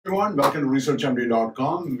everyone, welcome to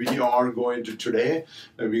researchmd.com. We are going to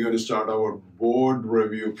we're going to start our board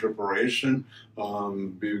review preparation.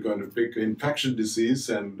 We're going to pick infectious disease,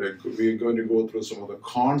 and we're going to go through some of the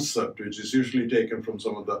concept, which is usually taken from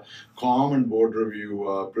some of the common board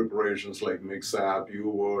review preparations like MixApp,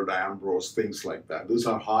 UWord, Ambrose, things like that. These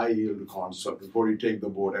are high yield concepts. Before you take the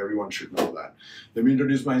board, everyone should know that. Let me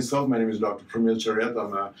introduce myself. My name is Dr. PRAMIL.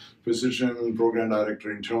 I'm a physician, program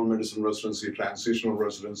director, internal medicine residency, transitional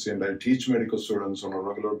residency, and I teach medical students on a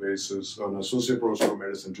regular basis on associate professor of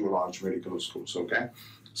medicine to large medical schools. Okay,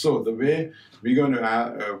 so the way we're going to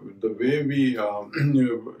the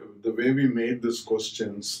way we made these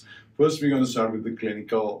questions. First, we're going to start with the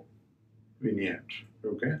clinical vignette.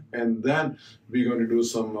 Okay, and then we're going to do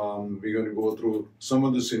some. We're going to go through some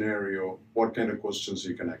of the scenario. What kind of questions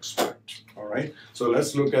you can expect? All right. So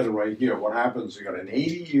let's look at it right here. What happens? You got an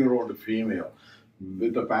 80-year-old female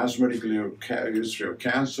with a past medical history of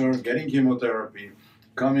cancer, getting chemotherapy,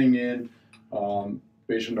 coming in,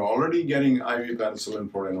 patient already getting IV penicillin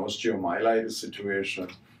for an osteomyelitis situation,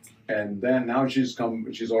 and then now she's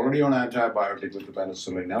already on antibiotic with the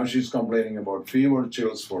penicillin. Now she's complaining about fever,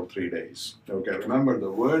 chills for 3 days. Okay, remember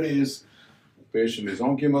the word is, patient is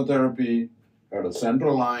on chemotherapy, got a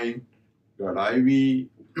central line, got IV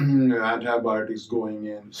antibiotics going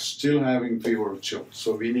in, still having fever, chills.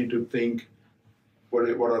 So we need to think, what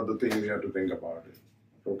are the things we have to think about it,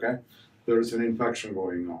 okay? There is an infection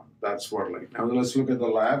going on. That's what now let's look at the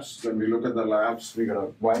labs. When we look at the labs, we got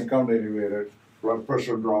a white count elevated, blood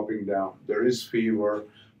pressure dropping down. There is fever,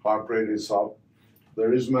 heart rate is up.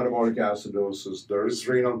 There is metabolic acidosis. There is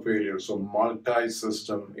renal failure, so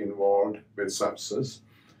multi-system involved with sepsis.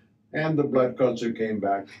 And the blood culture came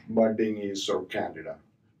back, budding yeast or candida.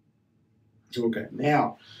 Okay,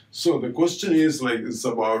 now, so the question is it's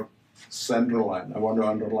about central line. I want to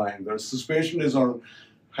underline this patient is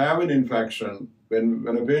have an infection. When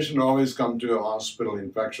a patient always comes to a hospital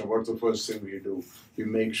infection, what's the first thing we do? We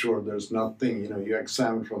make sure there's nothing, you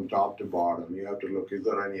examine from top to bottom. You have to look, is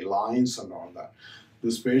there any lines and all that.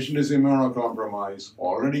 This patient is immunocompromised,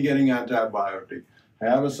 already getting antibiotic,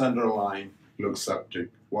 have a central line, looks septic.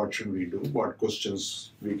 What should we do? What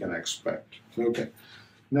questions we can expect? Okay,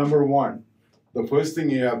 number one. The first thing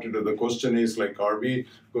you have to do, the question is are we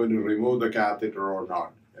going to remove the catheter or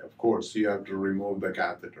not? Of course, you have to remove the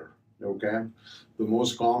catheter, okay? The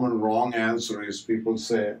most common wrong answer is people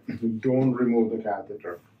say, don't remove the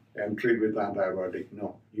catheter and treat with antibiotic.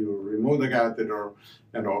 No, you remove the catheter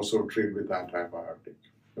and also treat with antibiotic,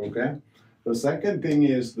 okay? The second thing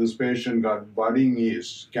is this patient got budding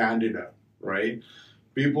yeast, candida, right?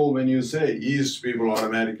 People, when you say yeast, people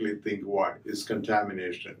automatically think what? Is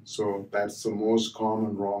contamination. So that's the most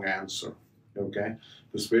common wrong answer, okay?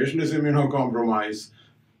 This patient is immunocompromised.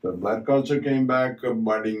 The blood culture came back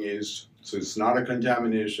budding yeast. So it's not a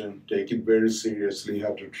contamination. Take it very seriously. You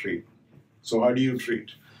have to treat. So how do you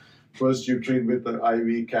treat? First, you treat with the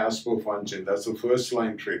IV caspofungin. That's the first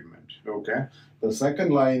line treatment, okay? The second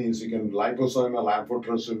line is you can liposomal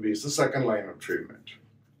amphotericin B. It's the second line of treatment.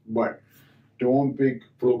 But don't pick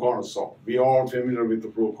fluconazole. We are all familiar with the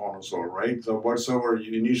fluconazole, right? So whatsoever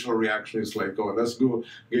your initial reaction is oh, let's go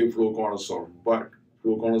give fluconazole. But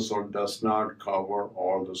fluconazole does not cover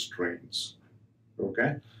all the strains,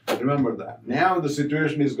 okay? Remember that. Now the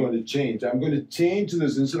situation is going to change. I'm going to change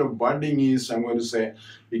this. Instead of budding yeast, I'm going to say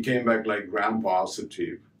it came back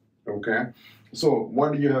gram-positive, okay? So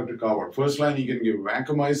what do you have to cover? First line, you can give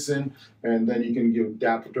vancomycin, and then you can give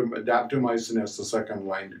daptomycin as the second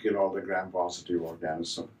line to kill all the gram-positive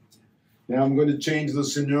organisms. Now I'm going to change the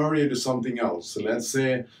scenario to something else. So let's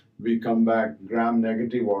say we come back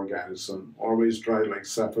gram-negative organism. Always try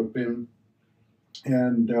cefepime.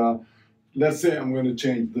 And let's say I'm going to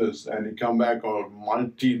change this, and it come back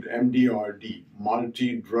MDRD,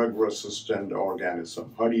 multi-drug resistant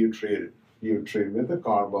organism. How do you treat it? You treat it with a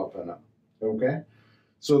carbapenem. Okay,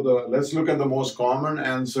 so let's look at the most common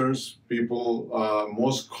answers.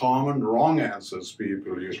 Most common wrong answers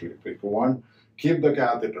people usually pick. One, keep the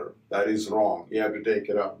catheter. That is wrong. You have to take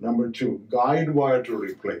it out. Number two, guide wire to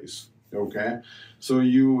replace. Okay, so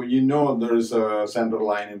you know there's a central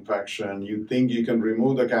line infection. You think you can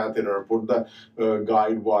remove the catheter, put the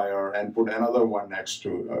guide wire, and put another one next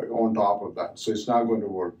to on top of that. So it's not going to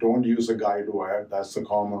work. Don't use a guide wire. That's the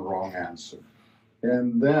common wrong answer.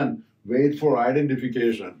 And then wait for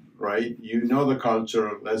identification, right? You know the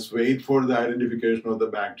culture. Let's wait for the identification of the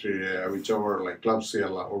bacteria, whichever,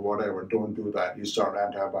 Klebsiella or whatever. Don't do that. You start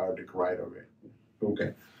antibiotic right away.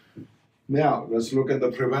 Okay. Now, let's look at the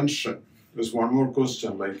prevention. There's one more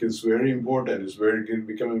question. It's very important. It's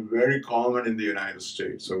becoming very common in the United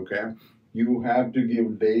States, okay? you have to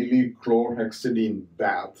give daily chlorhexidine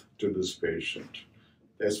bath to this patient,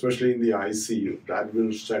 especially in the ICU. That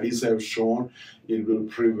will, studies have shown, it will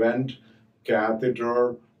prevent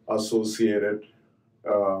catheter associated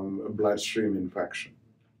bloodstream infection.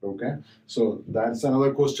 Okay, so that's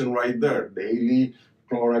another question right there. Daily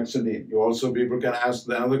chlorhexidine. You also, people can ask,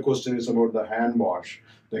 the other question is about the hand wash.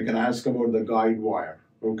 They can ask about the guide wire.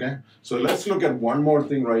 Okay, so let's look at one more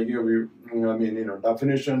thing right here.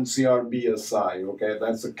 Definition CRBSI. Okay,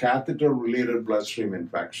 that's a catheter-related bloodstream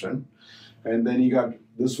infection. And then you got,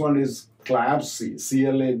 this one is CLABSI,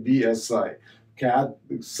 CLABSI,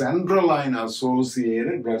 central line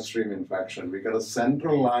associated bloodstream infection. We got a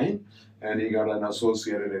central line and you got an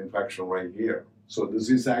associated infection right here. So this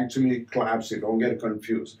is actually CLABSI, don't get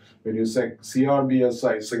confused. When you say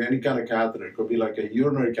CRBSI, it's like any kind of catheter. It could be like a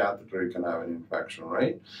urinary catheter, you can have an infection,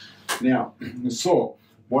 right? Now, so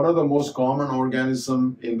what are the most common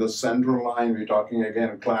organism in the central line? We're talking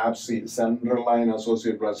again, CLABSI, central line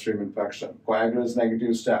associated bloodstream infection. Coagulase negative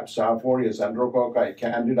Staph aureus, Enterococci,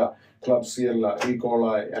 Candida, Klebsiella, E.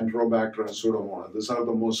 coli, Enterobacter, and Pseudomonas. These are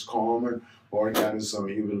the most common organism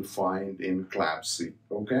you will find in CLABSI,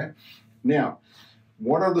 okay? Now,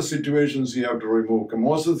 what are the situations you have to remove?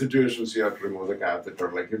 Most of the situations you have to remove the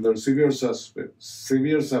catheter, like if there's severe sepsis,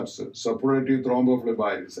 suppurative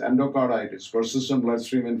thrombophlebitis, endocarditis, persistent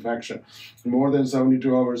bloodstream infection, more than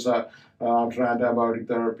 72 hours after antibiotic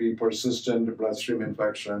therapy, persistent bloodstream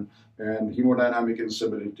infection, and hemodynamic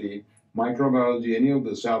instability, microbiology, any of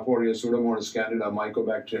the Staph aureus, Pseudomonas, Candida,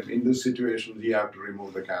 Mycobacterium. In this situation, you have to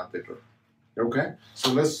remove the catheter. Okay,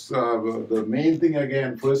 so let's, the main thing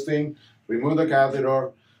again, first thing, remove the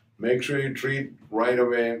catheter, make sure you treat right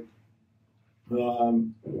away.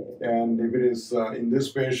 And if it is, in this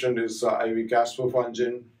patient, is IV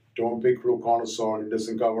caspofungin, don't pick fluconazole, it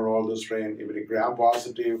doesn't cover all the strain. If it is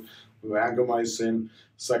gram-positive, vancomycin,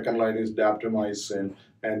 second line is daptomycin.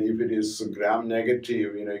 And if it is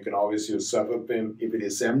gram-negative, you can always use cefepime. If it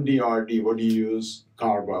is MDRD, what do you use?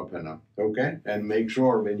 Carbapenem, okay? And make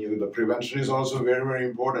sure the prevention is also very, very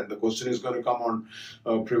important. The question is going to come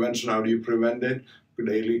on prevention. How do you prevent it?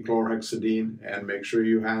 Daily chlorhexidine, and make sure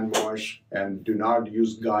you hand wash, and do not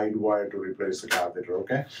use guide wire to replace the catheter,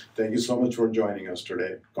 okay? Thank you so much for joining us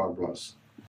today. God bless.